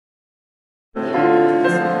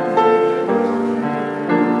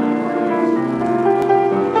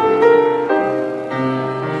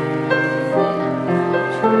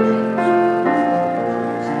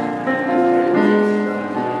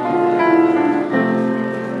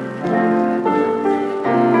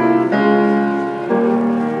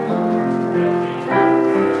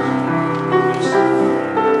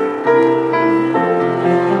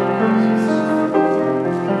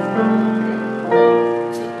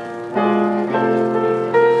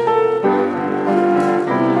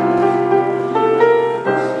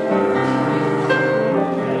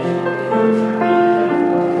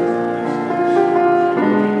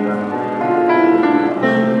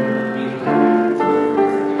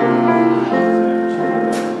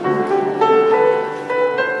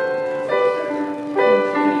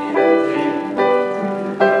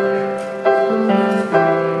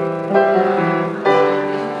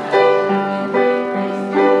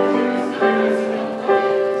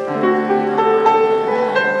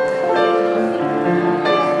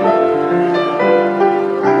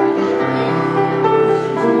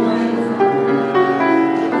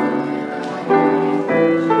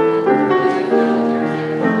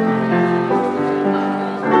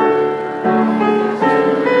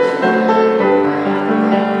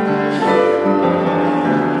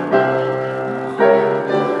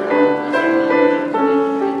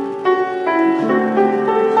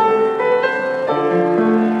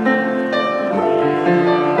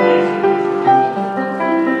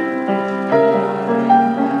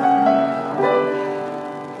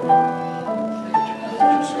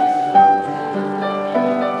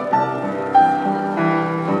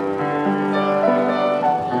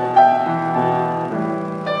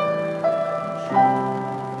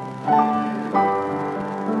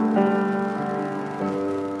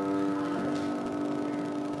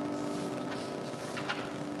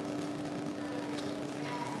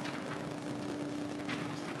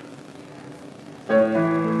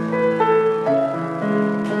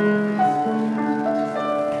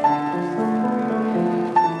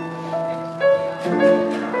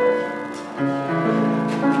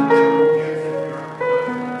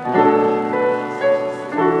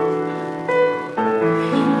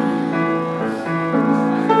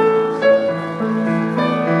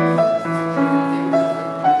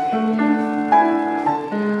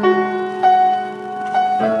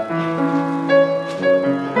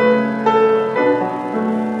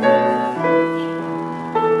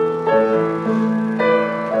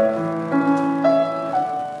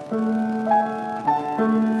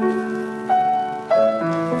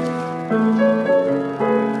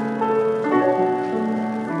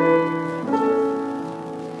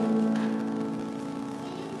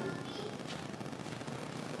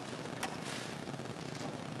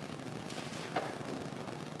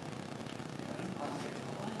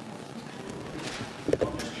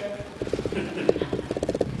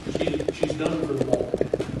She's done for the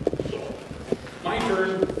moment. So, my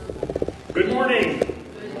turn. Good morning.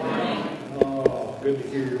 Good morning. Oh, good to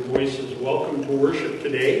hear your voices. Welcome to worship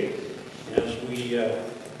today as we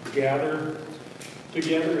gather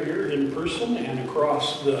together here in person and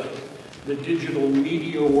across the digital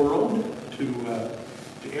media world.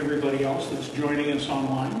 To everybody else that's joining us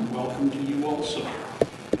online, welcome to you also.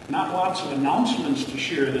 Not lots of announcements to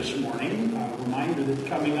share this morning. A reminder that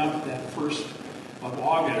coming up that 1st of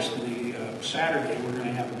August, the Saturday, we're going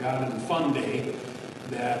to have a God and Fun Day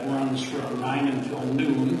that runs from 9 until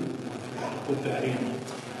noon. I forgot to put that in.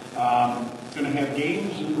 Going to have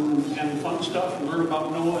games and fun stuff, learn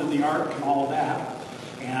about Noah and the Ark and all of that.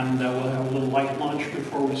 And we'll have a little light lunch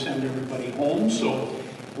before we send everybody home. So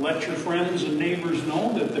let your friends and neighbors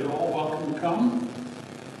know that they're all welcome to come.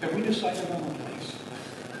 Have we decided on a place?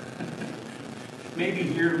 Maybe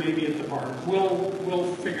here, maybe at the park.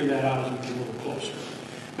 We'll figure that out as we get a little closer.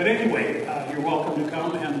 But anyway, you're welcome to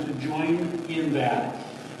come and to join in that.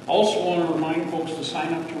 Also want to remind folks to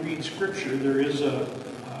sign up to read Scripture. There is a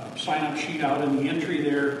sign-up sheet out in the entry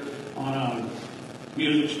there on a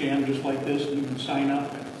music stand just like this. You can sign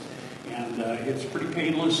up. And it's pretty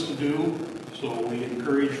painless to do. So we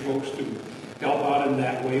encourage folks to help out in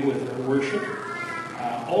that way with their worship.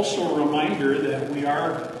 Also a reminder that we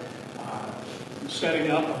are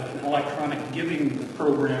setting up an electronic giving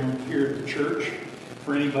program here at the church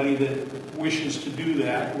for anybody that wishes to do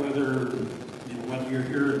that, whether you're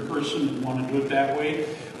here in person and want to do it that way,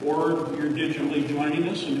 or you're digitally joining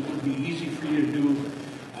us and it would be easy for you to do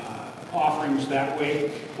offerings that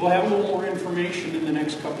way. We'll have a little more information in the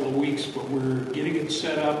next couple of weeks, but we're getting it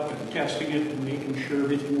set up and testing it and making sure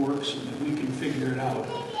everything works and that we can figure it out.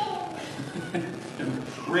 And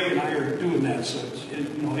Ray and I are doing that, so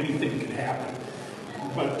anything can happen.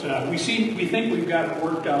 But we think we've got it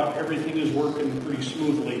worked out. Everything is working pretty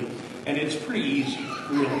smoothly, and it's pretty easy,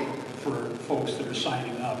 really, for folks that are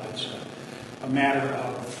signing up. It's a matter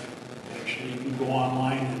of, actually, you can go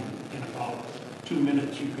online and in about 2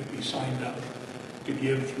 minutes you could be signed up to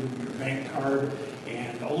give through your bank card,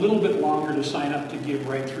 and a little bit longer to sign up to give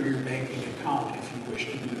right through your banking account if you wish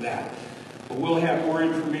to do that. But we'll have more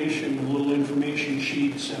information, a little information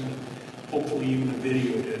sheets, and hopefully even a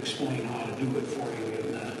video to explain how to do it for you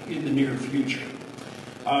in the near future.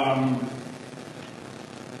 I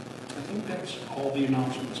think that's all the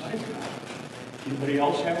announcements I've got. Anybody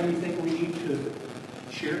else have anything we need to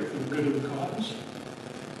share for the good of the cause?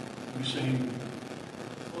 Are you saying?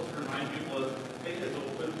 Well, to remind people that Faith is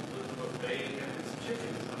open with the buffet and it's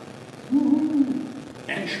chicken. Woo-hoo.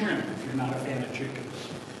 And shrimp, if you're not a fan of chickens.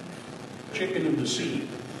 Chicken of the sea.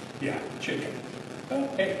 Yeah, chicken. But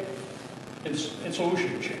hey, it's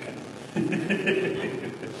ocean chicken.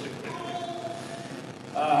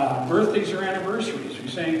 Birthdays or anniversaries.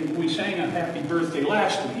 We sang a happy birthday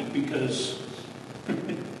last week because. But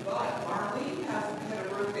Marlene had a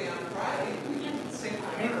birthday on Friday. We didn't sing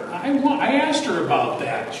for her. I asked her about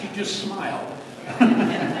that. She just smiled.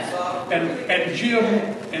 and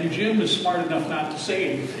Jim is smart enough not to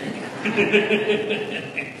say anything.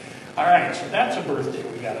 All right, so that's a birthday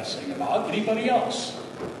we got to sing about. Anybody else?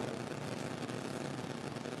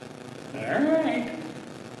 All right.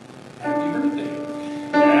 Happy birthday.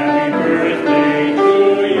 Happy birthday to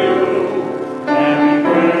you. Happy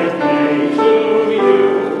birthday to you.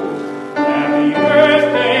 Happy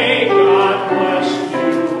birthday, God bless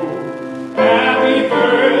you. Happy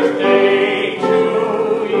birthday to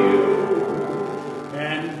you.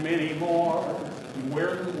 And many more. You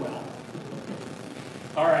wear them well.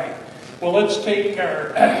 All right. Well, let's take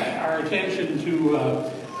our attention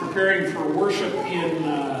to preparing for worship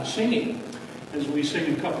in singing as we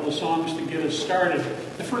sing a couple of songs to get us started.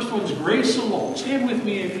 The first one's Grace Alone. Stand with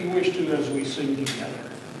me if you wish to as we sing together.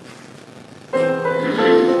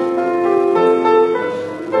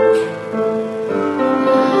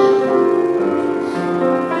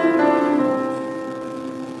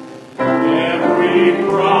 Every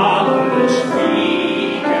promise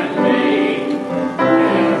we can make,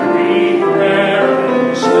 every prayer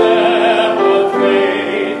and step of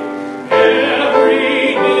faith,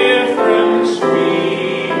 every difference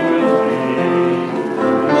we will make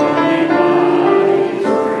is only by His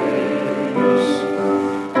grace.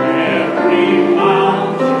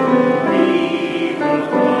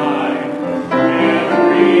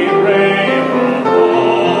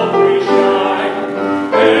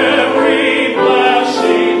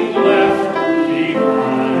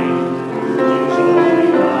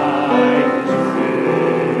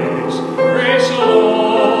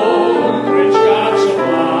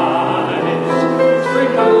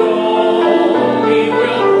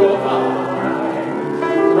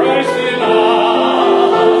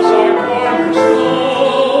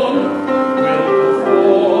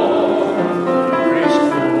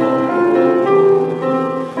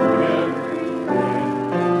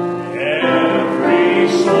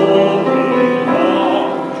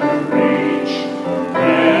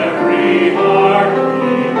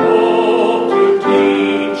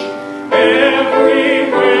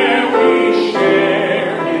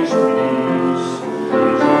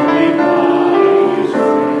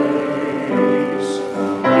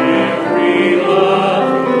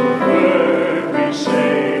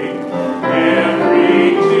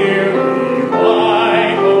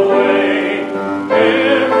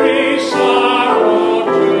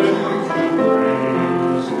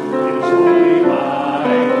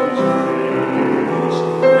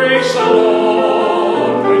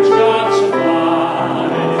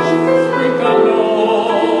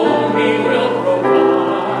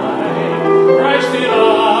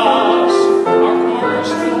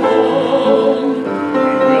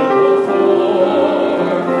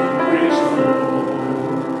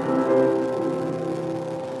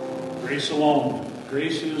 Grace alone.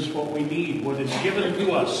 Grace is what we need. What is given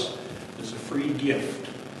to us is a free gift.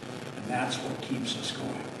 And that's what keeps us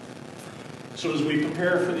going. So as we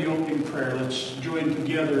prepare for the opening prayer, let's join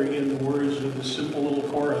together in the words of the simple little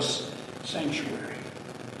chorus, Sanctuary.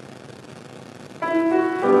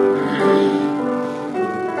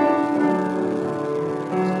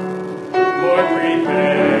 Lord,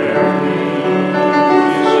 prepare me a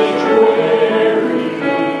sanctuary,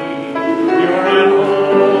 pure and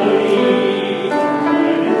holy,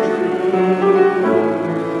 tried and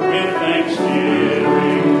true. With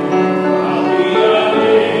thanksgiving, I'll be a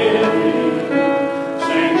living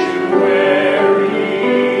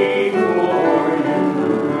sanctuary for you.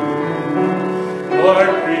 Lord,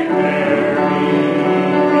 prepare me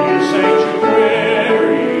a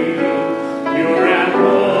sanctuary, pure and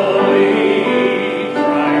holy,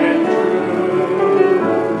 tried and true.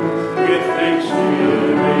 With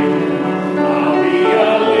thanksgiving, I'll be a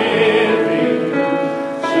living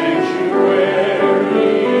sanctuary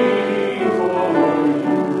for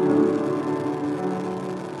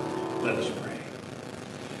you. Let us pray.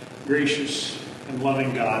 Gracious and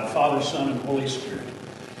loving God, Father, Son, and Holy Spirit,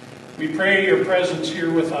 we pray your presence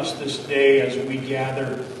here with us this day as we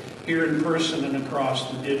gather here in person and across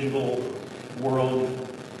the digital world.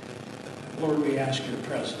 Lord, we ask your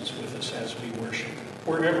presence with us as we worship,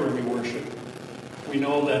 wherever we worship. We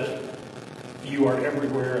know that you are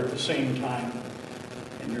everywhere at the same time,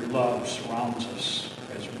 and your love surrounds us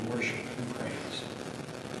as we worship and praise.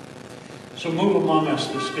 So move among us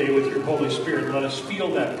this day with your Holy Spirit. Let us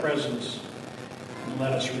feel that presence, and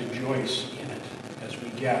let us rejoice in it as we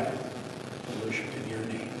gather to worship in your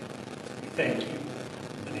name. We thank you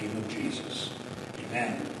in the name of Jesus.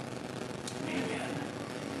 Amen. Amen.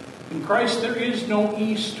 In Christ there is no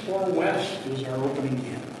east or west is our opening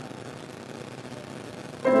hymn.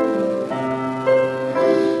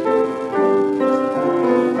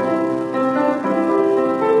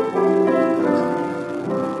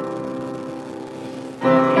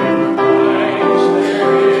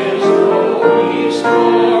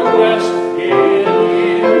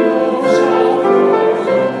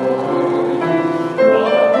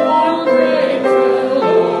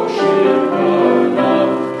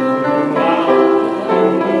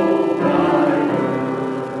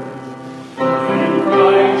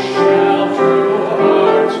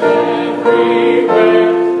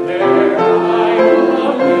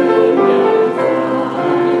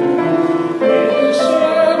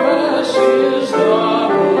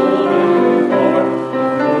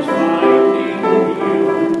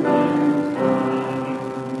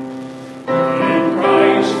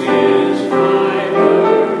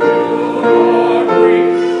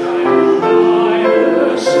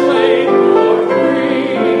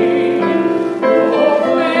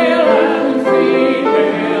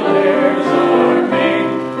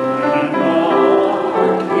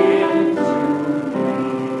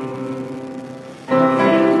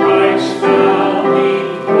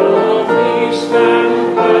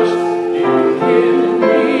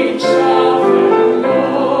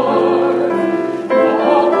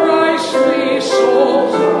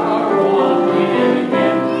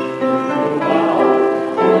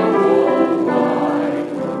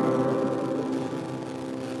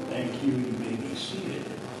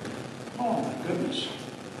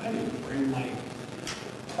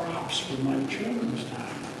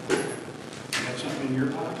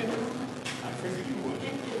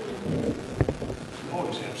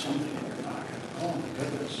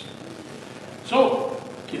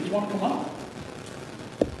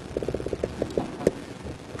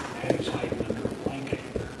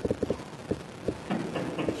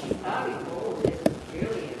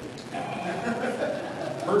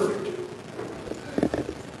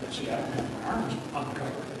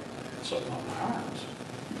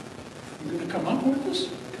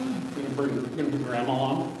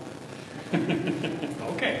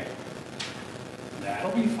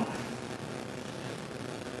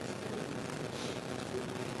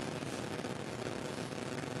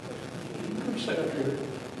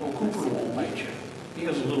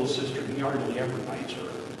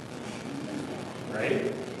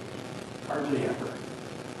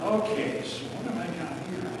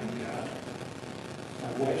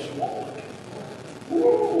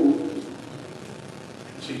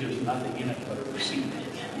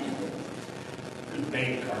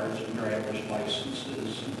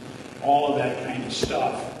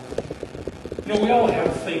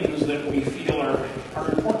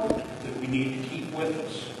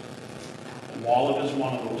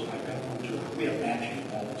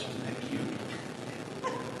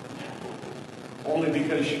 Only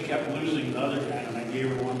because she kept losing the other kind, and I gave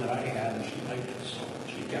her one that I had, and she liked it, so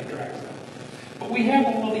she kept track of it. But we have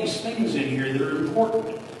all of these things in here that are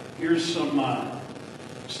important. Here's some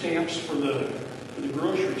stamps for the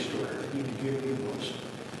grocery store. I need to give you those.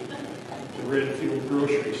 The Redfield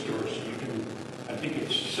grocery store, so you can, I think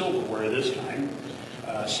it's silverware this time.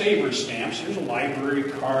 Saver stamps. There's a library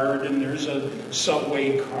card, and there's a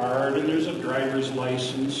subway card, and there's a driver's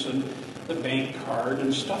license, and the bank card,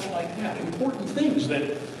 and stuff like that. Important things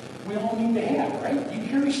that we all need to have, right? You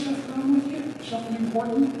carry stuff around with you? Something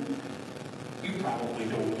important? You probably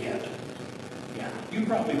don't yet. Yeah. You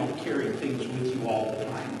probably don't carry things with you all the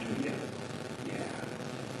time, do you? Yeah.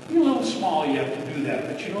 You're a little small yet to do that,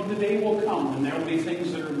 but you know the day will come when there will be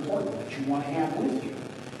things that are important that you want to have with you.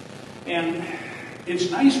 And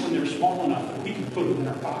it's nice when they're small enough that we can put them in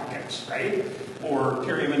our pockets, right? Or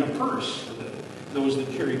carry them in a purse. Those that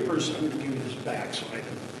carry a purse, I'm going to give you this back so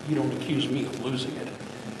you don't accuse me of losing it.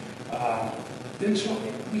 Then so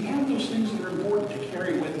we have those things that are important to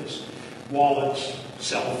carry with us. Wallets,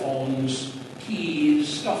 cell phones, keys,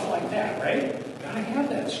 stuff like that, right? Gotta have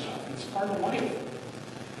that stuff. It's part of life.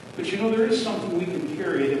 But you know, there is something we can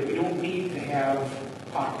carry that we don't need to have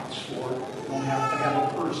pockets for. We don't have to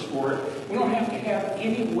have a purse for it. We don't have to have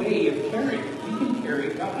any way of carrying it. We can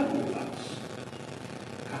carry God with us.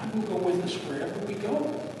 God will go with us wherever we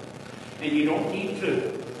go. And you don't need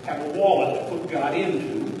to have a wallet to put God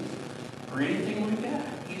into or anything like that.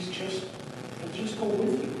 He'll just go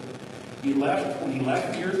with you. When he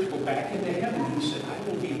left the earth to go back into heaven, he said, I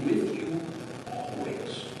will be with you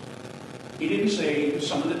always. He didn't say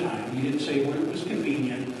some of the time. He didn't say when it was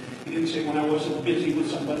convenient. He didn't say when I wasn't busy with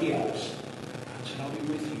somebody else. God said, I'll be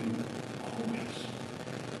with you always.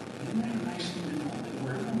 Isn't that a nice thing to know that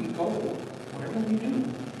wherever we go, whatever we do,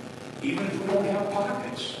 even if we don't have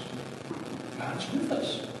pockets, God's with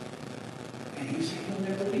us. And he said he'll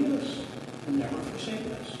never leave us. He'll never forsake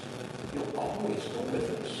us. He'll always go with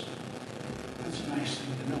us. That's a nice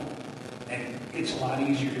thing to know. And it's a lot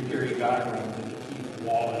easier to carry God around than to keep a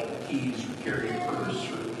wallet or keys or carry a purse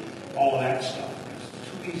or all of that stuff. It's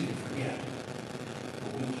too easy to forget.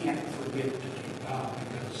 But we can't forget to take God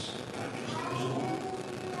because God just goes along.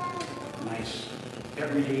 Nice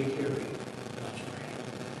everyday carry. Let's pray.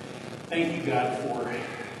 Thank you, God, for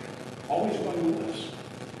always going with us.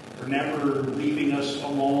 For never leaving us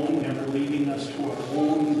alone, never leaving us to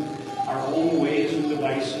our own ways and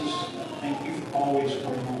devices. Thank you for always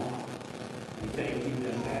coming along. We thank you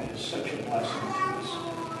that is such a blessing to us.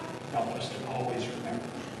 Help us to always remember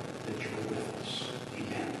that you're with us.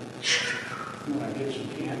 Amen. You want to get some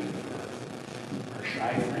candy for our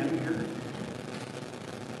shy friend here?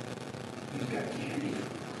 He's got candy.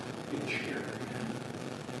 Good cheer.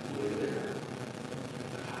 Look at there.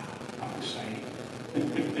 How exciting.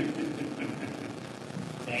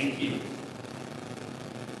 Thank you.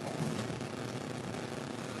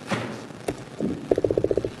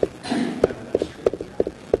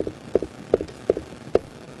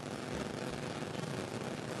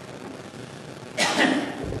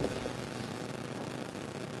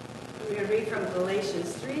 We're going to read from Galatians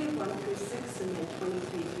 3, 1 through 6, and then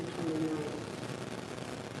 23 through 29.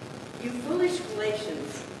 You foolish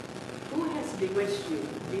Galatians, who has bewitched you?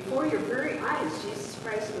 Before your very eyes, Jesus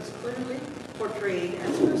Christ was clearly portrayed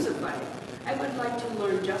as crucified. I would like to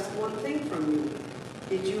learn just one thing from you.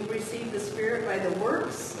 Did you receive the Spirit by the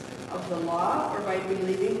works of the law or by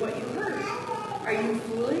believing what you heard? Are you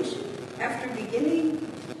foolish? After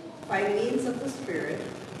beginning by means of the Spirit,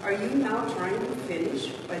 are you now trying to finish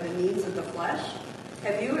by the means of the flesh?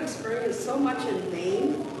 Have you experienced so much in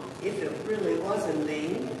vain, if it really was in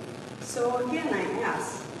vain? So again I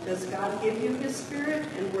ask, does God give you His Spirit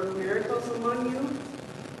and work miracles among you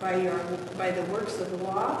by the works of the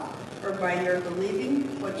law or by your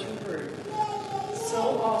believing what you heard? So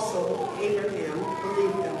also Abraham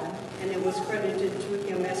believed God, and it was credited to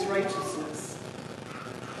him as righteousness.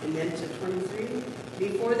 And then to 23,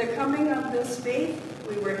 before the coming of this faith,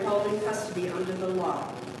 we were held in custody under the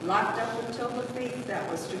law, locked up until the faith that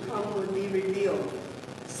was to come would be revealed.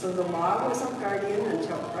 So the law was our guardian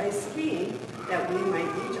until Christ came, that we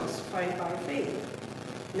might be justified by faith.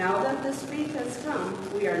 Now that this faith has come,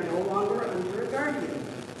 we are no longer under a guardian.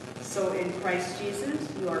 So in Christ Jesus,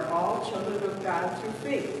 you are all children of God through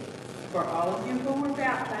faith. For all of you who were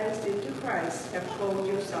baptized into Christ have clothed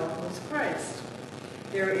yourself with Christ.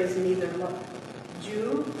 There is neither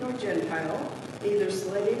Jew nor Gentile, neither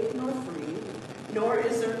slave nor free, nor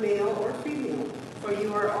is there male or female, for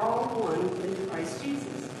you are all one in Christ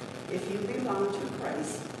Jesus. If you belong to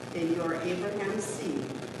Christ, then you are Abraham's seed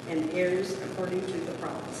and heirs according to the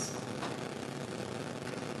promise.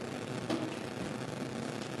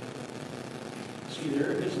 See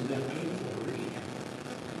there, it isn't that painful to read.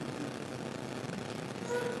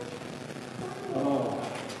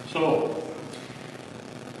 So,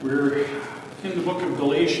 we're in the book of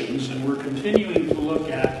Galatians, and we're continuing to look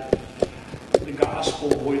at the gospel,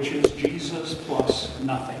 which is Jesus plus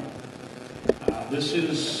nothing. This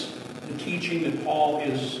is the teaching that Paul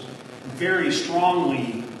is very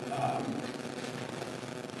strongly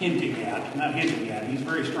he's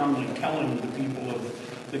very strongly telling the people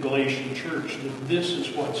of the Galatian church that this is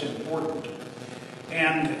what's important.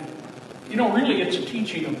 And, really it's a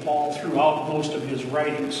teaching of Paul throughout most of his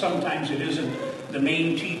writings. Sometimes it isn't the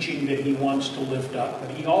main teaching that he wants to lift up, but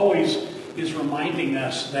he always is reminding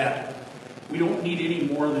us that we don't need any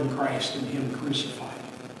more than Christ and Him crucified.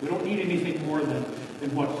 We don't need anything more than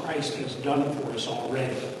what Christ has done for us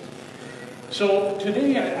already. So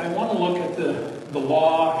today I want to look at the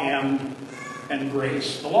law and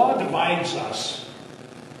grace. The law divides us,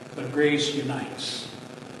 but grace unites.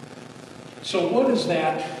 So what does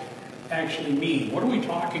that actually mean? What are we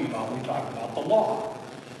talking about when we talk about the law?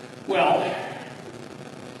 Well,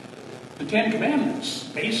 the Ten Commandments,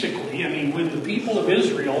 basically. When the people of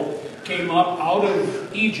Israel came up out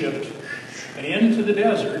of Egypt and into the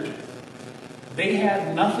desert, they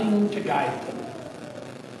had nothing to guide them.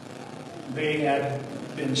 They had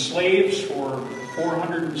been slaves for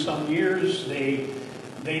 400 and some years. They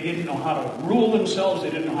didn't know how to rule themselves. They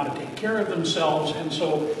didn't know how to take care of themselves. And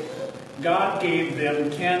so God gave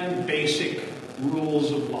them 10 basic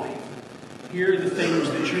rules of life. Here are the things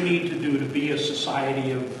that you need to do to be a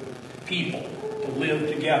society of people, to live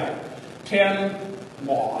together. 10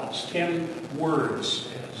 laws, 10 words,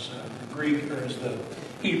 as the Greek or as the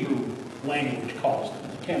Hebrew language calls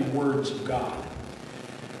them, the 10 words of God.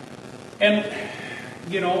 And,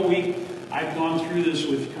 I've gone through this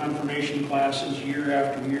with confirmation classes year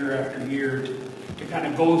after year after year to kind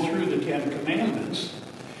of go through the 10 Commandments.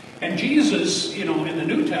 And Jesus, in the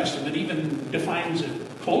New Testament, even defines it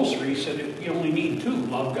closer. He said you only need 2,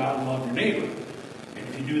 love God and love your neighbor. And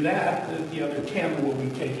if you do that, the other 10 will be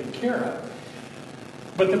taken care of.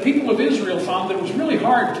 But the people of Israel found that it was really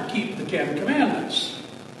hard to keep the 10 Commandments.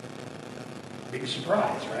 Big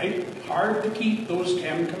surprise, right? Hard to keep those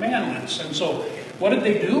 10 Commandments. And so, what did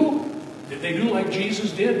they do? Did they do like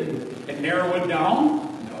Jesus did and narrow it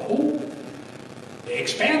down? No. They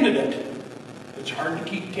expanded it. It's hard to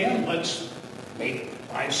keep 10. Let's make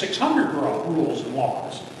 500-600 rules and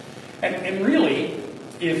laws. And really,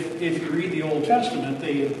 if you read the Old Testament,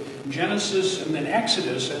 Genesis and then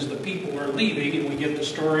Exodus, as the people are leaving, and we get the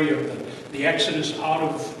story of the Exodus out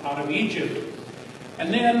of Egypt.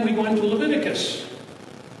 And then we go into Leviticus,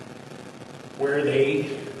 where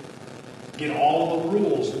they get all the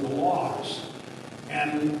rules and the laws.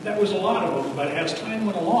 And that was a lot of them, but as time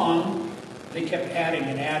went along, they kept adding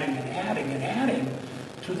and adding and adding and adding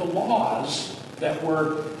to the laws that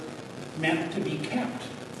were meant to be kept.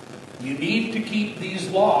 You need to keep these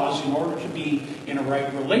laws in order to be in a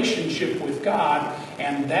right relationship with God,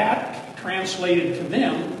 and that translated to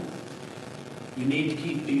them, you need to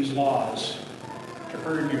keep these laws to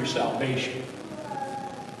earn your salvation.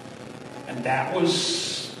 And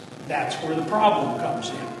that's where the problem comes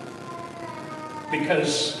in.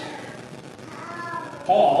 Because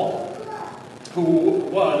Paul, who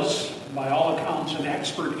was, by all accounts, an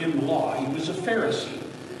expert in the law, he was a Pharisee.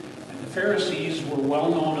 And the Pharisees were well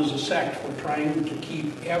known as a sect for trying to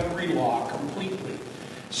keep every law completely.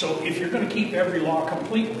 So if you're going to keep every law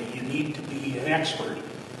completely, you need to be an expert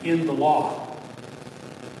in the law.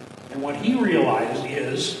 And what he realized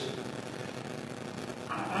is,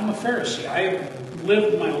 I'm a Pharisee. I have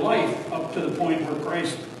lived my life up to the point where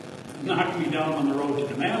Christ knocked me down on the road to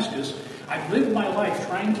Damascus. I've lived my life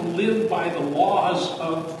trying to live by the laws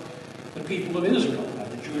of the people of Israel, by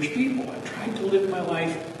the Jewish people. I've tried to live my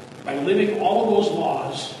life by living all of those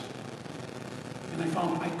laws, and I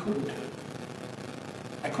found I couldn't.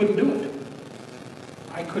 I couldn't do it.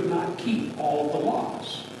 I could not keep all of the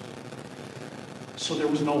laws. So there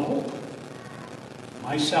was no hope.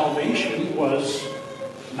 My salvation was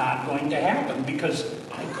not going to happen because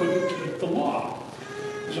I couldn't keep the law.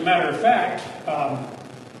 As a matter of fact,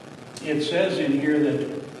 it says in here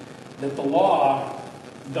that the law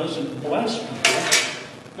doesn't bless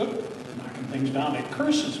people. Knocking things down. It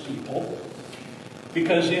curses people.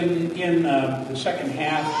 Because in the second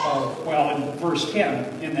half of, in verse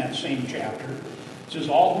 10 in that same chapter, it says,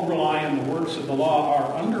 all who rely on the works of the law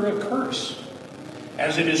are under a curse.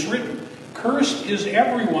 As it is written, cursed is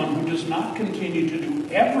everyone who does not continue to do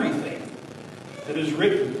everything that is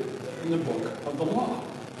written in the book of the law.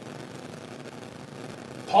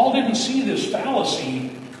 Paul didn't see this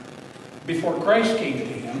fallacy before Christ came to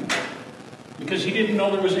him, because he didn't know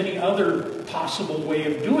there was any other possible way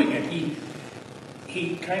of doing it.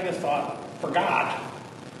 He kind of forgot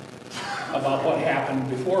about what happened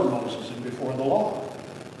before Moses and before the law.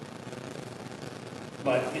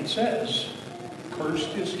 But it says,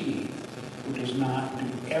 cursed is he who does not do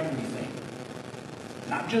everything.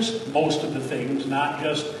 Not just most of the things, not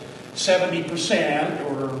just 70%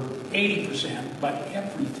 or 80%, but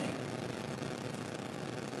everything.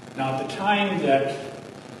 Now, at the time that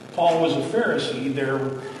Paul was a Pharisee,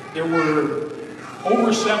 there were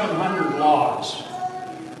over 700 laws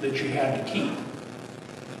that you had to keep.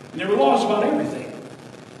 And there were laws about everything.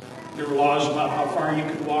 There were laws about how far you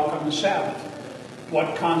could walk on the Sabbath,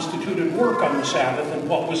 what constituted work on the Sabbath and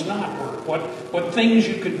what was not work, what things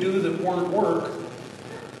you could do that weren't work,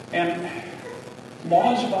 and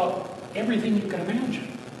laws about everything you can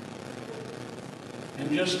imagine.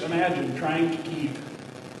 And just imagine trying to keep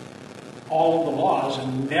all of the laws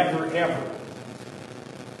and never, ever,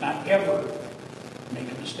 not ever, make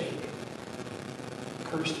a mistake.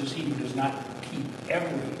 Cursed is he who does not keep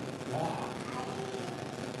every law.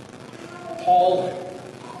 Paul,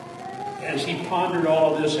 as he pondered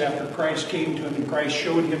all of this after Christ came to him and Christ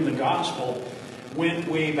showed him the gospel, went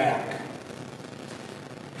way back.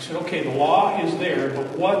 He said, okay, the law is there,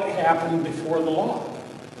 but what happened before the law?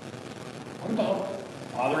 What about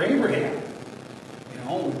Father Abraham? You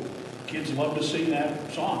know, kids love to sing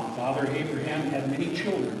that song. Father Abraham had many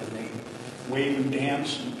children, and they wave and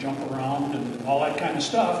dance and jump around and all that kind of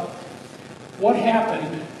stuff. What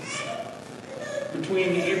happened between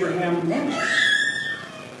Abraham and Moses?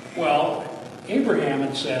 Well, Abraham,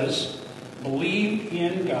 it says, believed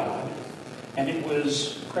in God, and it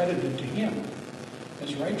was credited to him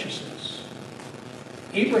as righteousness.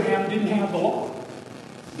 Abraham didn't have the law.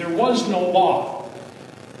 There was no law.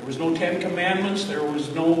 There was no 10 Commandments. There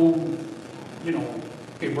was no,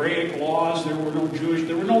 Hebraic laws. There were no Jewish.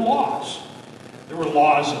 There were no laws. There were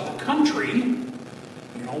laws of the country.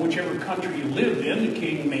 Whichever country you lived in, the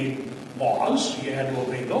king made laws. You had to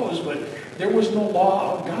obey those, but there was no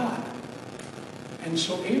law of God. And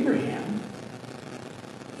so Abraham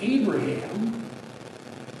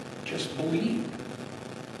just believed.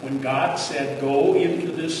 When God said, go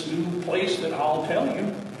into this new place that I'll tell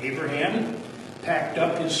you, Abraham packed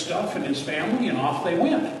up his stuff and his family and off they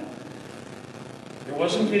went. There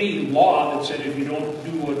wasn't any law that said if you don't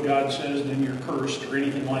do what God says, then you're cursed or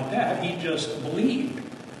anything like that. He just believed.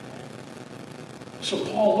 So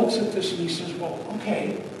Paul looks at this and he says, well,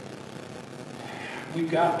 okay, we've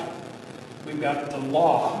got the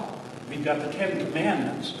law, we've got the 10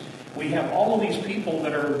 Commandments, we have all of these people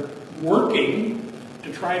that are working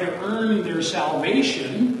to try to earn their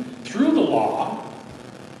salvation through the law.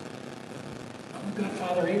 We've got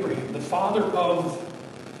Father Abraham, the father of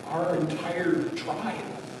our entire tribe,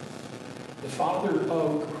 the father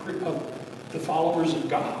of the followers of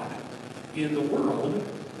God in the world,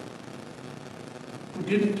 who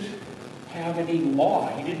didn't have any law.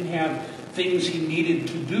 He didn't have things he needed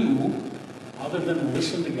to do other than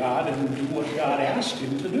listen to God and do what God asked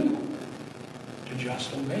him to do. To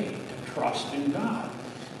just obey, to trust in God.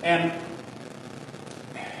 And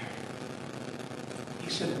he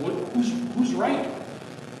said, who's right?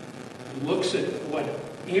 He looks at what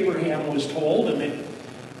Abraham was told, and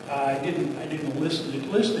I didn't list it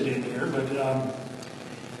listed in here, but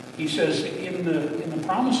he says in the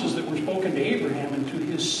promises that were spoken to Abraham and to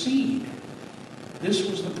his seed, this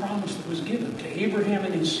was the promise that was given to Abraham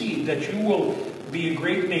and his seed, that you will be a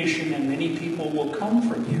great nation and many people will come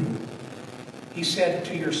from you. He said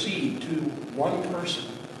to your seed, to one person.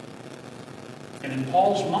 And in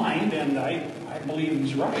Paul's mind, and I believe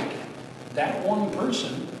he's right, that one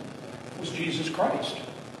person was Jesus Christ.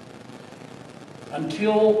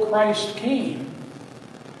 Until Christ came,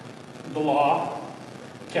 the law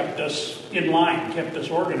kept us in line, kept us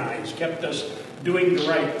organized, kept us doing the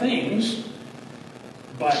right things.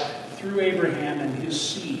 But through Abraham and his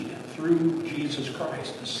seed, through Jesus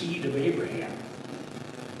Christ, the seed of Abraham,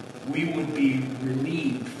 we would be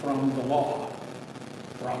relieved from the law,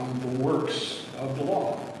 from the works of the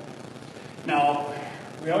law. Now,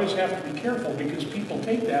 we always have to be careful because people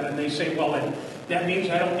take that and they say, well, that means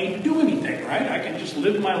I don't need to do anything, right? I can just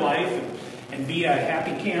live my life and be a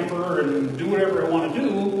happy camper and do whatever I want to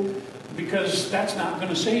do because that's not going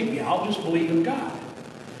to save me. I'll just believe in God.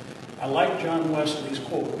 I like John Wesley's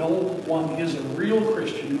quote, no one is a real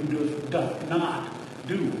Christian who does not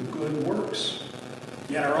do good works.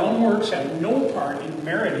 Yet our own works have no part in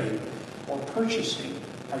meriting or purchasing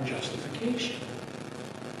our justification.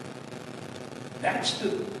 That's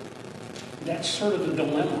That's sort of the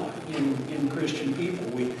dilemma in Christian people.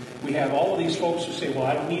 We have all of these folks who say, well,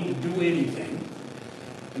 I don't need to do anything.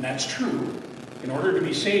 And that's true. In order to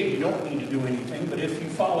be saved, you don't need to do anything. But if you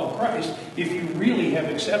follow Christ, if you really have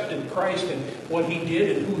accepted Christ and what He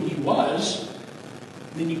did and who He was,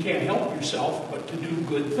 then you can't help yourself but to do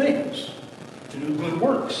good things, to do good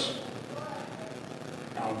works.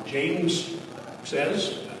 Now, James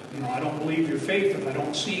says, I don't believe your faith if I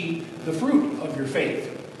don't see the fruit of your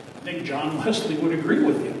faith. I think John Wesley would agree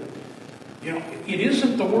with him. It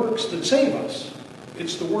isn't the works that save us.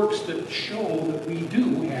 It's the works that show that we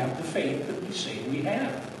do have the faith that we say we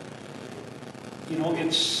have.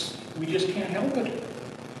 We just can't help it.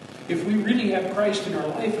 If we really have Christ in our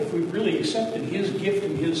life, if we really accepted His gift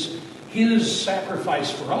and His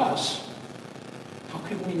sacrifice for us, how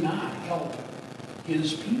can we not help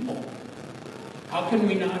His people? How can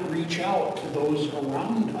we not reach out to those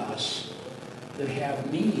around us that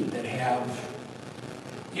have need, that have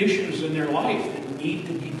issues in their life that need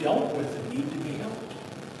to be dealt with and need to be helped?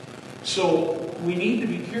 So we need to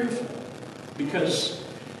be careful, because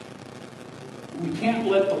we can't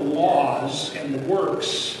let the laws and the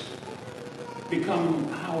works become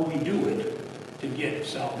how we do it to get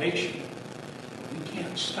salvation. We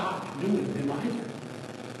can't stop doing them either.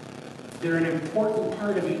 They're an important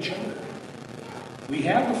part of each other. We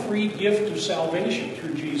have a free gift of salvation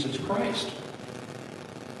through Jesus Christ.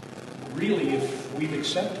 Really, if we've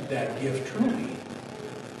accepted that gift truly,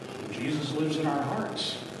 Jesus lives in our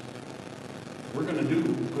hearts, we're going to do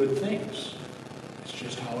good things. It's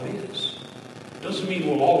just how it is. Doesn't mean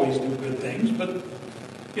we'll always do good things, but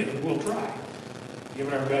we'll try. Give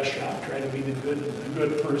it our best shot. Try to be the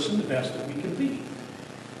good person, the best that we can be.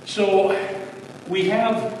 So we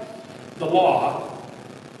have the law,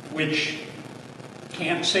 which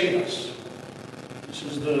can't save us. This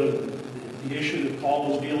is the issue that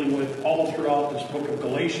Paul is dealing with all throughout this book of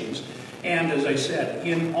Galatians. And as I said,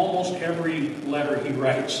 in almost every letter he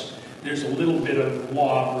writes, there's a little bit of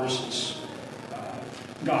law versus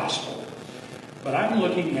gospel. But I'm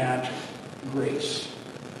looking at grace.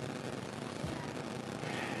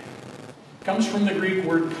 It comes from the Greek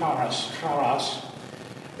word charos,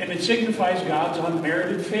 and it signifies God's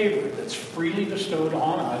unmerited favor that's freely bestowed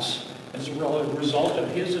on us as a result of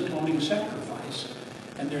His atoning sacrifice.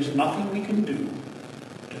 And there's nothing we can do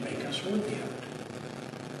to make us worthy of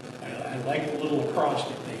it. I like the little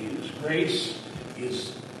acrostic they use. Grace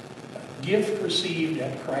is a gift received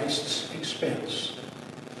at Christ's expense.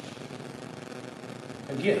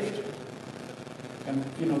 A gift. And,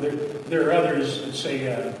 there are others that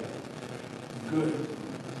say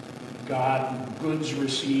goods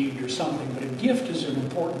received or something, but a gift is an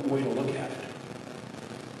important way to look at it.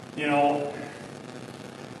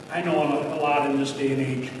 I know a lot in this day and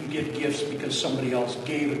age, we get gifts because somebody else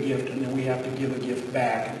gave a gift, and then we have to give a gift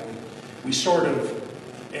back. And we sort of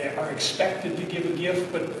are expected to give a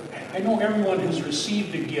gift, but I know everyone has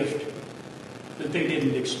received a gift that they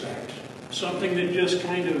didn't expect. Something that just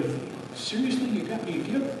kind of, seriously, you got me a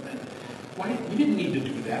gift? Why? You didn't need to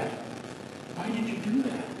do that. Why did you do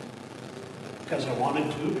that? Because I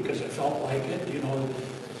wanted to, because I felt like it,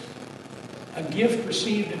 A gift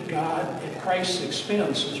received of God at Christ's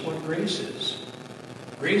expense is what grace is.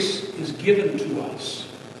 Grace is given to us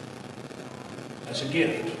as a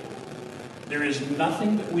gift. There is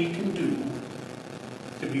nothing that we can do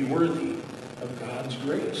to be worthy of God's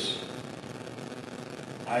grace.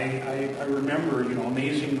 I remember,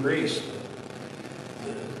 Amazing Grace.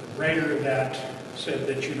 The writer of that said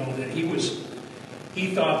that, that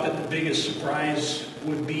he thought that the biggest surprise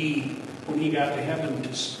would be when he got to heaven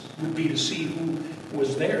would be to see who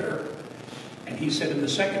was there. And he said, and the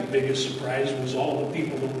second biggest surprise was all the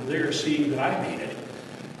people that were there seeing that I made it.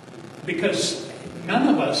 Because none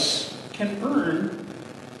of us can earn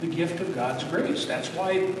the gift of God's grace. That's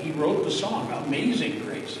why he wrote the song, Amazing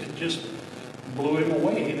Grace. It just blew him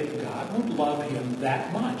away that God would love him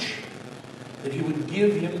that much, that he would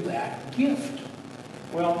give him that gift.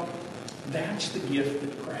 Well, that's the gift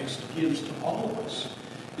that Christ gives to all of us,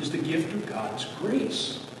 is the gift of God's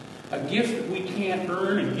grace. A gift that we can't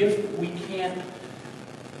earn, a gift that we can't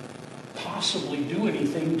possibly do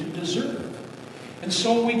anything to deserve. And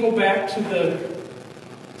so we go back to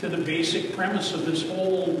the basic premise of this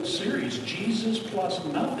whole series. Jesus plus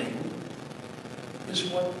nothing is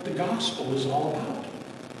what the gospel is all about.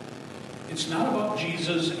 It's not about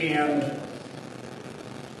Jesus and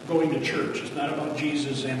going to church. It's not about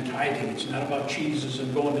Jesus and tithing. It's not about Jesus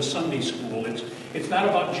and going to Sunday school. It's not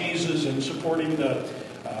about Jesus and supporting the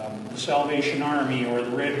Salvation Army or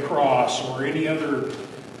the Red Cross or any other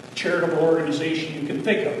charitable organization you can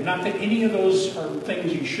think of. Not that any of those are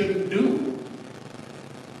things you shouldn't do.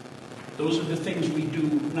 Those are the things we do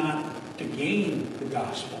not to gain the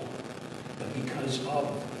gospel, but because of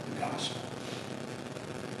the gospel.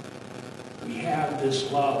 We have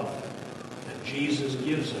this love that Jesus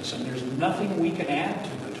gives us, and there's nothing we can add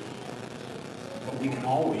to it, but we can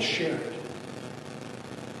always share it.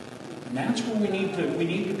 And that's where we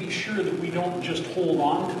need to be sure that we don't just hold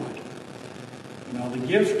on to it. You know, the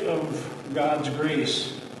gift of God's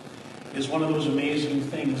grace is one of those amazing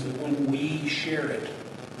things that when we share it,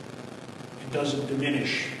 it doesn't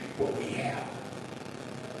diminish what we have.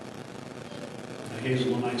 Now,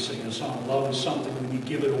 Hazel and I sing a song, love is something when you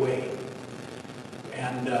give it away.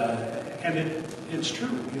 And it's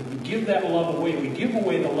true. We give that love away. We give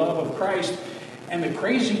away the love of Christ. And the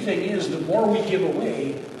crazy thing is, the more we give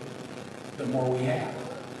away, the more we have.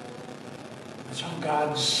 That's how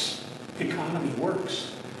God's economy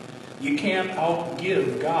works. You can't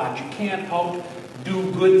outgive God. You can't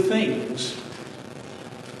outdo good things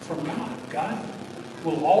from God. God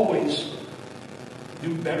will always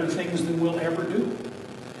do better things than we'll ever do.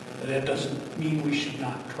 But that doesn't mean we should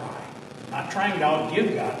not try. Not trying to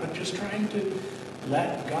outgive God, but just trying to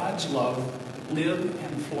let God's love live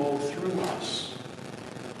and flow through us.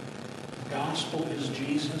 The gospel is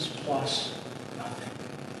Jesus plus nothing.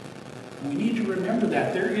 We need to remember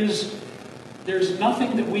that. There's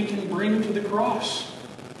nothing that we can bring to the cross.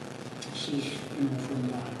 This is from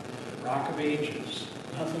the Rock of Ages.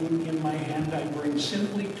 Nothing in my hand I bring,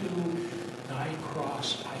 simply to thy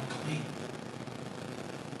cross I cling.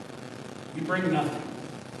 We bring nothing.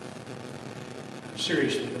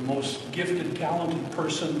 Seriously, the most gifted, talented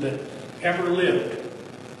person that ever lived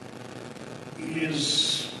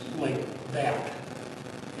is like that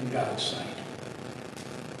in God's sight.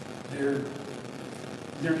 They're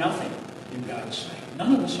nothing in God's sight.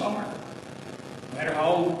 None of us are. No matter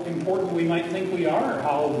how important we might think we are, or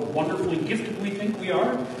how wonderfully gifted we think we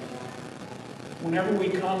are, whenever we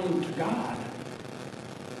come to God,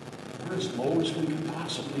 we're as low as we can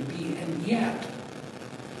possibly be. And yet,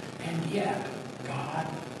 God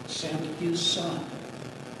sent His Son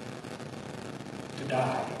to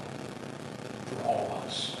die for all of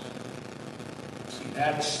us. See,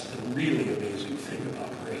 that's the really amazing thing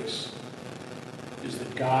about grace, is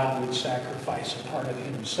that God would sacrifice a part of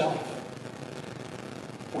Himself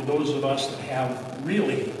for those of us that have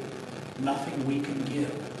really nothing we can give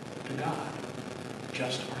to God,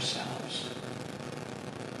 just ourselves.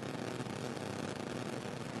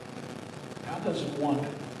 God doesn't want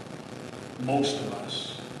most of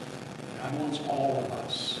us. God wants all of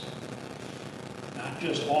us. Not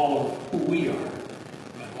just all of who we are,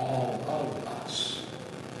 but all of us.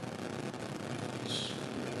 There's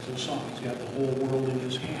a song, He's got the whole world in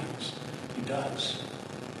His hands. He does.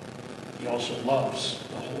 He also loves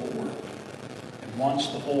the whole world and wants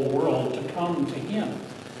the whole world to come to Him.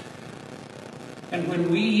 And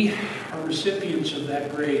when we are recipients of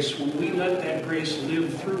that grace, when we let that grace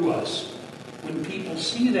live through us, when people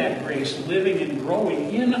see that grace living and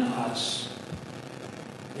growing in us,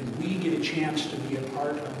 then we get a chance to be a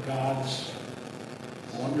part of God's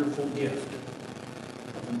wonderful gift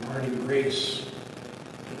of imparting grace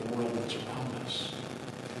to the world that's around us.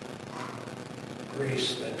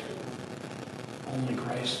 Grace that only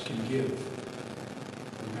Christ can give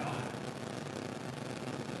from God.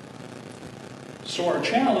 So our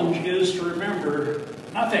challenge is to remember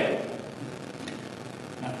nothing.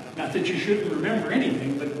 Not that you shouldn't remember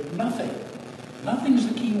anything, but nothing. Nothing's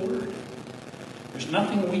the key word. There's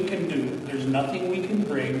nothing we can do. There's nothing we can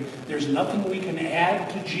bring. There's nothing we can add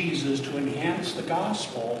to Jesus to enhance the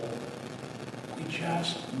gospel. We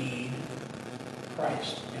just need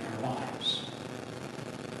Christ in our lives.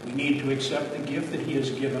 We need to accept the gift that He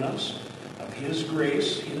has given us of His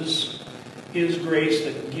grace, His grace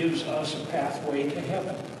that gives us a pathway to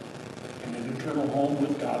heaven and an eternal home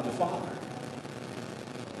with God the Father.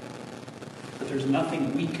 But there's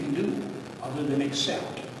nothing we can do other than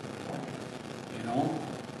accept. You know?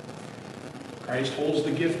 Christ holds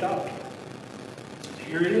the gift out.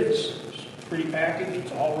 Here it is. It's a pretty package.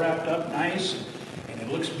 It's all wrapped up nice. And it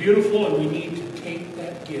looks beautiful, and we need to take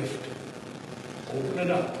that gift, open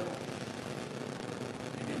it up,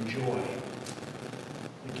 and enjoy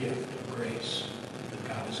the gift of grace that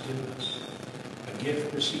God has given us. A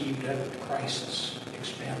gift received at Christ's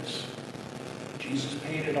expense. Jesus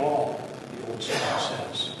paid it all. The old song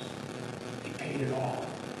says. He paid it all.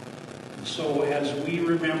 And so as we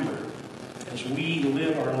remember, as we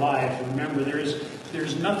live our lives, remember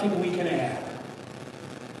there's nothing we can add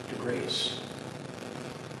to grace.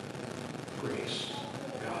 Grace.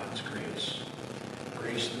 God's grace.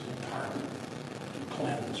 Grace that will pardon and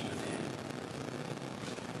cleanse within.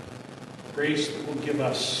 Grace that will give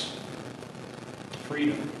us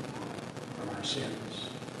freedom from our sins.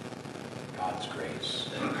 God's grace.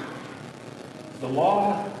 The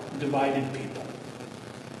law divided people.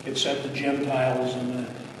 It set the Gentiles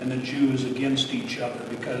and the Jews against each other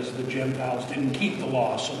because the Gentiles didn't keep the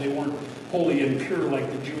law, so they weren't holy and pure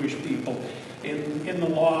like the Jewish people. In the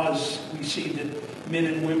laws, we see that men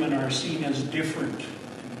and women are seen as different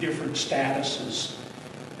statuses,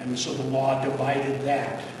 and so the law divided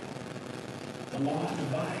that. The law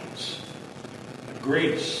divides. But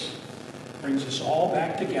grace brings us all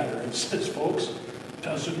back together and says, folks, it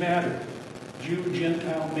doesn't matter. Jew,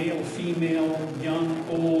 Gentile, male, female, young,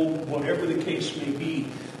 old, whatever the case may be,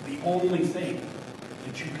 the only thing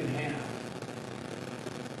that you can have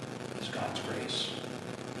is God's grace.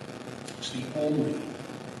 It's the only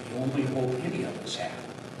hope any of us have.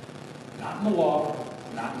 Not in the law,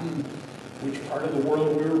 not in which part of the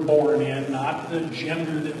world we were born in, not the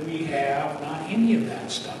gender that we have, not any of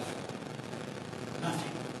that stuff.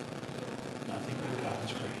 Nothing. Nothing but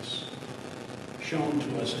God's grace. Shown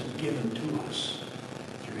to us and given to us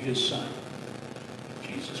through His Son,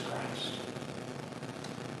 Jesus Christ.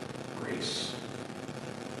 Grace.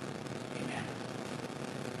 Amen.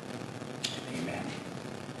 Amen.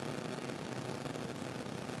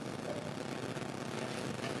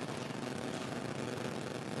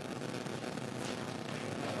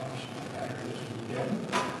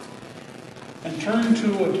 And turn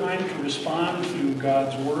to a time to respond to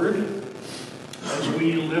God's Word as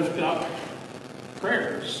we lift up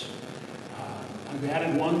prayers. I've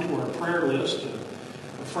added one to our prayer list.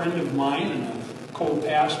 A friend of mine and a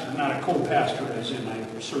co-pastor, not a co-pastor as in I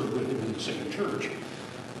served with him in the same church,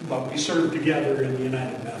 but we served together in the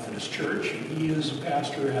United Methodist Church. And he is a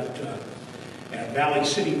pastor at Valley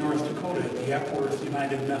City, North Dakota, at the Epworth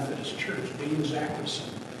United Methodist Church. Dean Zackerson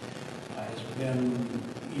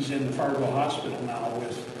he's in the Fargo Hospital now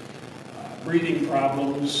with breathing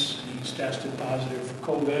problems. He's tested positive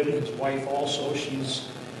for COVID. His wife also, she's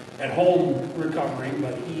at home recovering,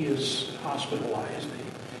 but he is hospitalized. They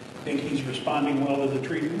think he's responding well to the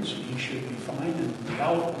treatments. He should be fine and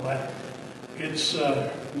out, but it's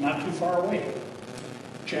not too far away.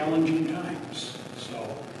 Challenging times.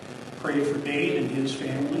 So pray for Dane and his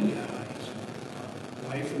family, his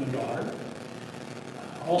wife and a daughter.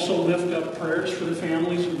 Also lift up prayers for the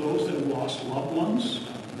families of those that have lost loved ones.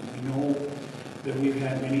 We know that we've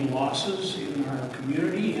had many losses in our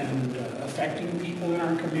community and affecting people in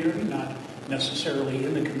our community, not necessarily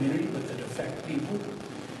in the community, but that affect people.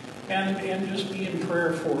 And just be in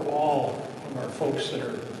prayer for all of our folks that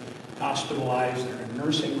are hospitalized, that are in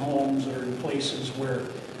nursing homes, that are in places where,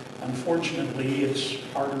 unfortunately, it's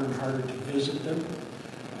harder and harder to visit them.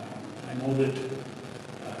 I know that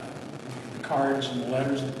the cards and the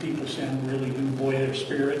letters that people send really do buoy their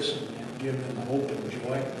spirits and give them hope and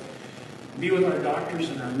joy. Be with our doctors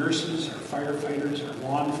and our nurses, our firefighters, our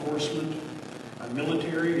law enforcement, our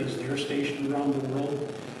military as they're stationed around the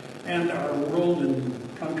world, and our world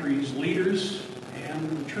and country's leaders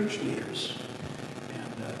and church leaders.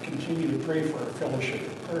 And continue to pray for our fellowship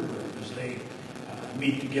of prayer group as they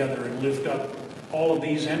meet together and lift up all of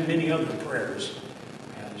these and many other prayers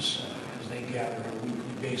as they gather on a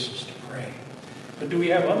weekly basis to pray. But do we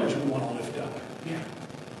have others we want to lift up? Yeah.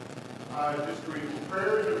 Just a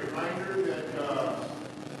prayer and a reminder that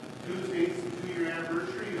Tuesday's the 2-year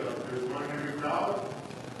anniversary of There's One in Every Crowd.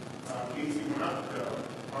 Casey went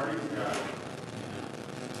up, party's got it.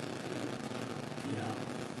 Yeah.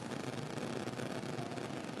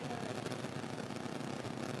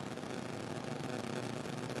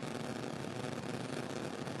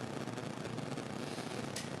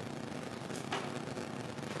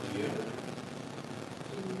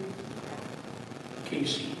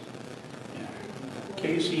 Casey. Yeah.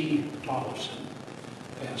 Casey Tollefson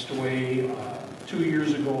passed away 2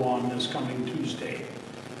 years ago on this coming Tuesday.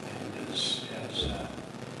 And as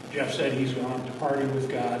Jeff said, he's gone to party with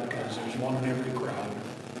God because there's one in every crowd.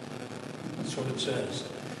 That's what it says.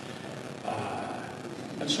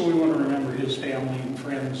 And so we want to remember his family and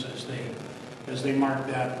friends as they mark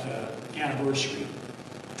that anniversary.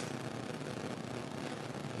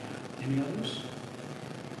 Yeah. Any others?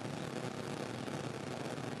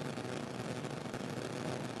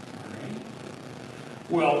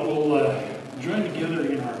 Well, we'll join together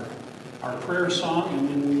in our prayer song, and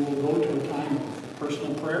then we will go to a time of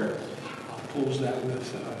personal prayer. I'll close that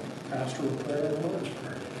with pastoral prayer and Lord's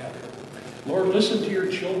Prayer together. Lord, listen to your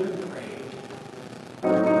children pray.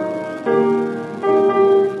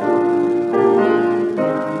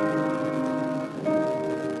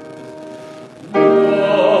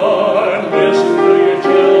 Lord, listen to your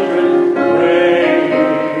children pray.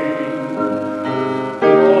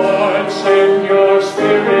 Lord, send your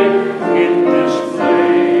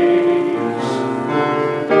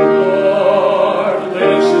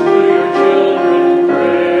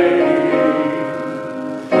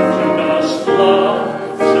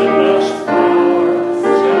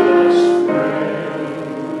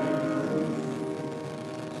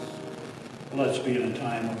Let's be in a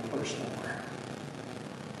time of personal prayer.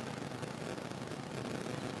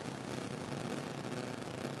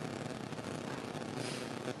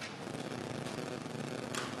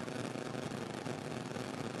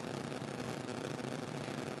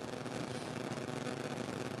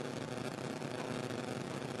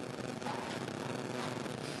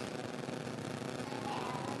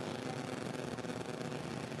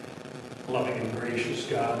 Loving and gracious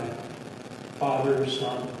God, Father,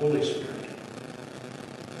 Son, Holy Spirit,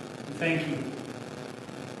 we thank you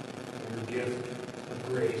for your gift of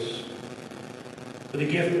grace, for the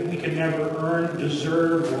gift that we can never earn,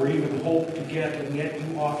 deserve, or even hope to get, and yet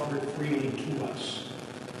you offer it freely to us.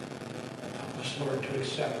 Help us, Lord, to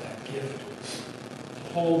accept that gift,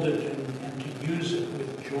 to hold it and to use it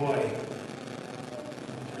with joy,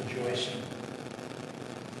 with rejoicing,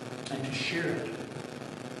 and to share it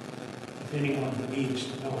with anyone who needs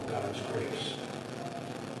to know God's grace.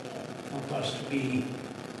 Help us to be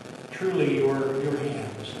truly your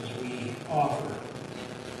hands as we offer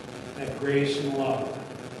that grace and love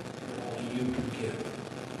that only you can give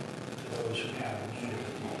to those who have need of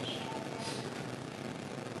it most.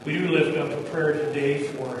 We do lift up a prayer today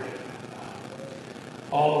for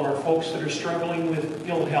all of our folks that are struggling with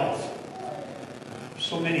ill health.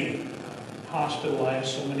 So many hospitalized,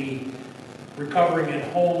 so many recovering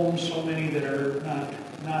at home, so many that are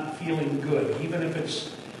not feeling good. Even if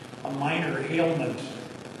it's a minor ailment,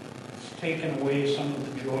 it's taken away some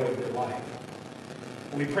of the joy of their life.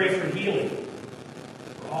 And we pray for healing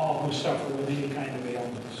for all who suffer with any kind of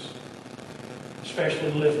ailments.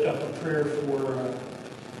 Especially lift up a prayer for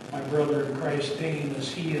my brother in Christ, Dane,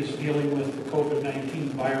 as he is dealing with the COVID-19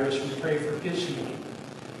 virus. We pray for his healing,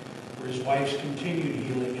 for his wife's continued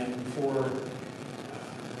healing, and for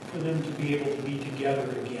them to be able to be together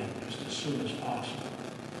again just as soon as possible.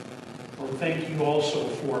 Lord, thank you also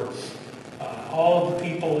for all of the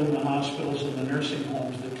people in the hospitals and the nursing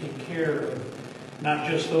homes that take care of not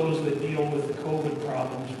just those that deal with the COVID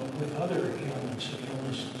problems, but with other ailments and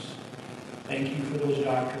illnesses. Thank you for those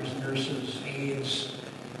doctors, nurses, aides,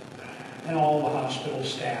 and all the hospital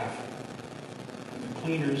staff, and the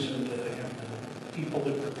cleaners and the people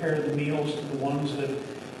that prepare the meals, to the ones that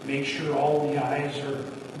make sure all the I's are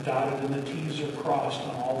dotted and the T's are crossed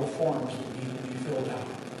on all the forms that need to be filled out.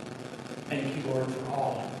 Thank you, Lord, for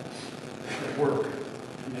all that work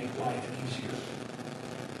to make life easier.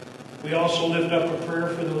 We also lift up a prayer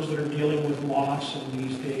for those that are dealing with loss in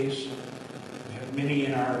these days. We have many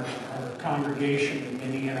in our congregation and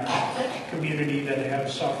many in our community that have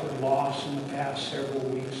suffered loss in the past several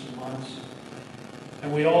weeks and months.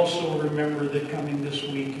 And we also remember that coming this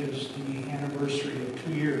week is the anniversary of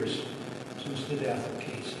 2 years since the death of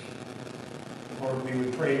Casey. Lord, we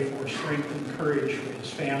would pray for strength and courage for his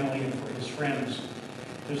family and for his friends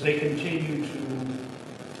as they continue to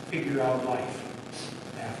figure out life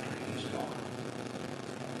after he's gone.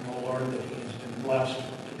 And, oh Lord, that he has been blessed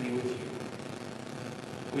to be with you.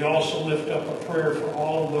 We also lift up a prayer for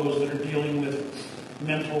all of those that are dealing with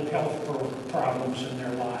mental health problems in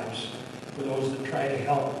their lives, for those that try to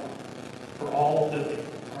help, for all that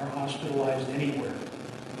are hospitalized anywhere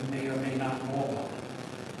we may or may not know about.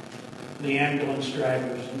 The ambulance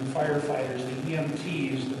drivers and the firefighters, the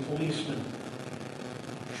EMTs, the policemen,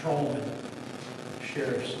 patrolmen,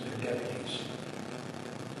 sheriffs and their deputies,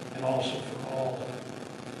 and also for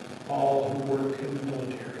all who work in the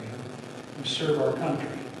military, who serve our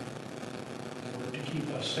country, in order to keep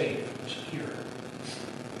us safe and secure.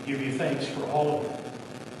 We give you thanks for all of them.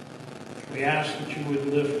 We ask that you would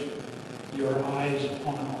lift your eyes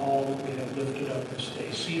upon all that we have lifted up this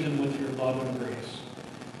day. See them with your love and grace.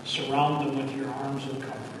 Surround them with your arms of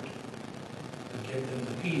comfort. And give them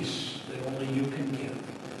the peace that only you can give.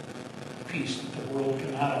 The peace that the world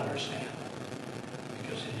cannot understand.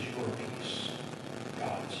 Because it is your peace.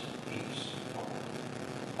 God's peace.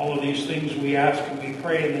 All of these things we ask and we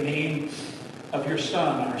pray in the name of your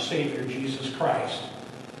Son, our Savior, Jesus Christ,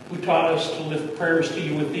 who taught us to lift prayers to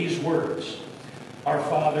you with these words. Our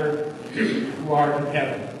Father, who art in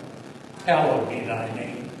heaven, hallowed be thy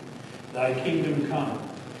name. Thy kingdom come.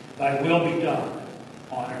 Thy will be done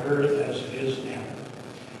on earth as it is in heaven.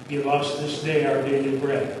 Give us this day our daily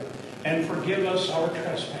bread, and forgive us our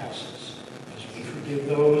trespasses, as we forgive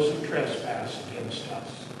those who trespass against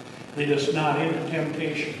us. Lead us not into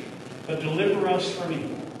temptation, but deliver us from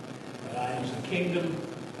evil. For thine is the kingdom,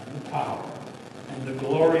 and the power, and the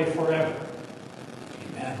glory forever.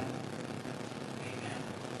 Amen.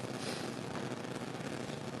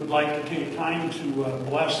 Would like to take time to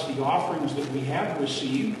bless the offerings that we have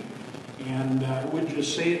received, and I would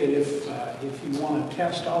just say that if you want to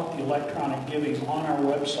test out the electronic giving on our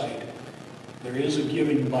website, there is a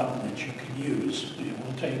giving button that you can use. It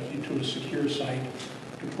will take you to a secure site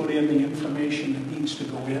to put in the information that needs to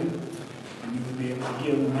go in, and you will be able to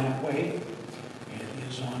give in that way. It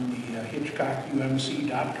is on the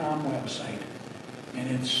HitchcockUMC.com website, and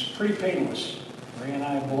it's pretty painless. Ray and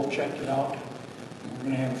I both checked it out. We're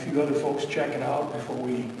going to have a few other folks check it out before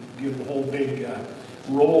we give the whole big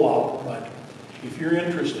rollout, but if you're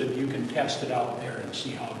interested, you can test it out there and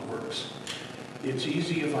see how it works. It's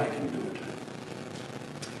easy if I can do it.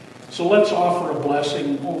 So let's offer a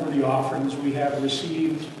blessing over the offerings we have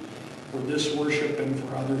received for this worship and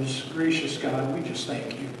for others. Gracious God, we just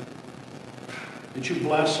thank you that you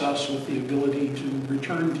bless us with the ability to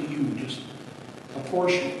return to you just a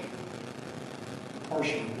portion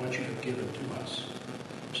of what you have given to us,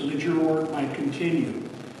 so that your work might continue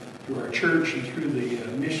through our church and through the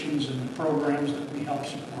missions and the programs that we help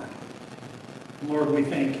support. Lord, we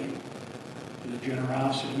thank you for the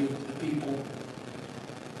generosity of the people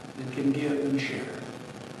that can give and share.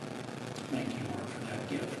 Thank you, Lord, for that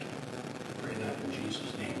gift. I pray that in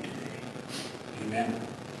Jesus' name today. Amen.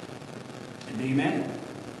 And amen.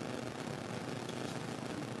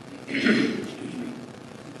 Excuse me.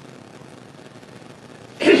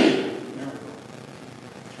 There we go.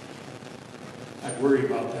 I worry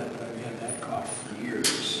about that. I've had that cough for years.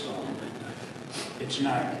 So it's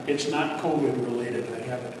not COVID related. I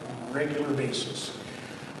have it on a regular basis.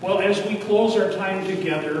 Well, as we close our time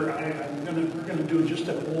together, we're going to do just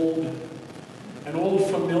an old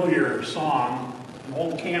familiar song, an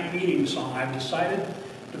old camp meeting song. I've decided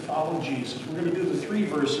to follow Jesus. We're going to do the 3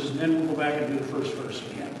 verses, and then we'll go back and do the first verse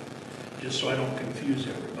again, just so I don't confuse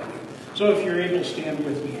everybody. So if you're able, stand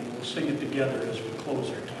with me, and we'll sing it together as we close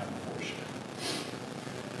our time of worship.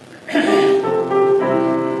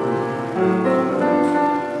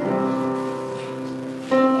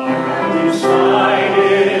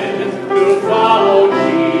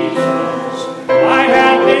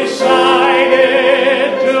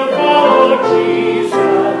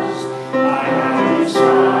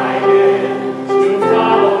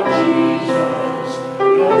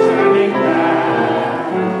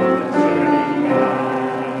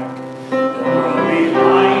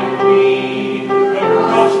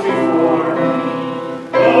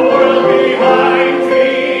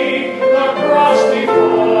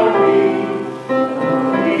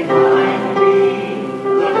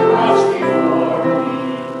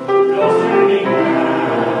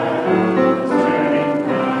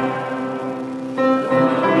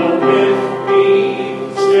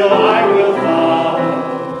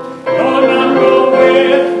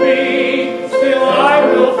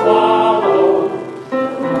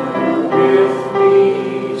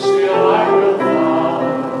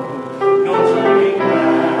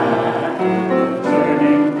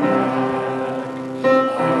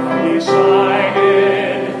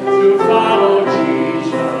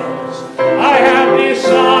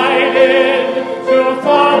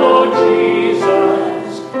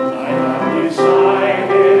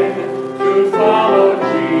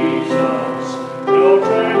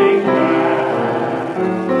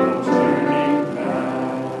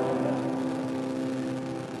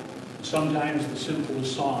 Sometimes the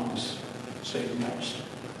simplest songs say the most.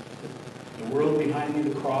 The world behind me,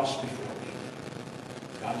 the cross before me.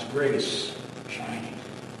 God's grace shining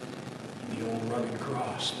in the old rugged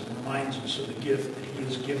cross that reminds us of the gift that he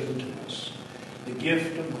has given to us. The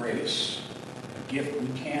gift of grace, a gift we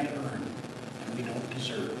can't earn and we don't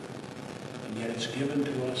deserve. And yet it's given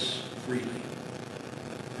to us freely.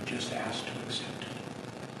 We're just asked to accept it.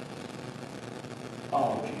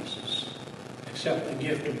 Follow Jesus. Accept the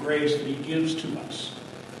gift of grace that he gives to us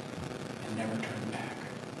and never turn back.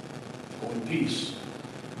 Go in peace.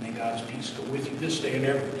 May God's peace go with you this day and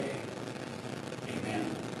every day.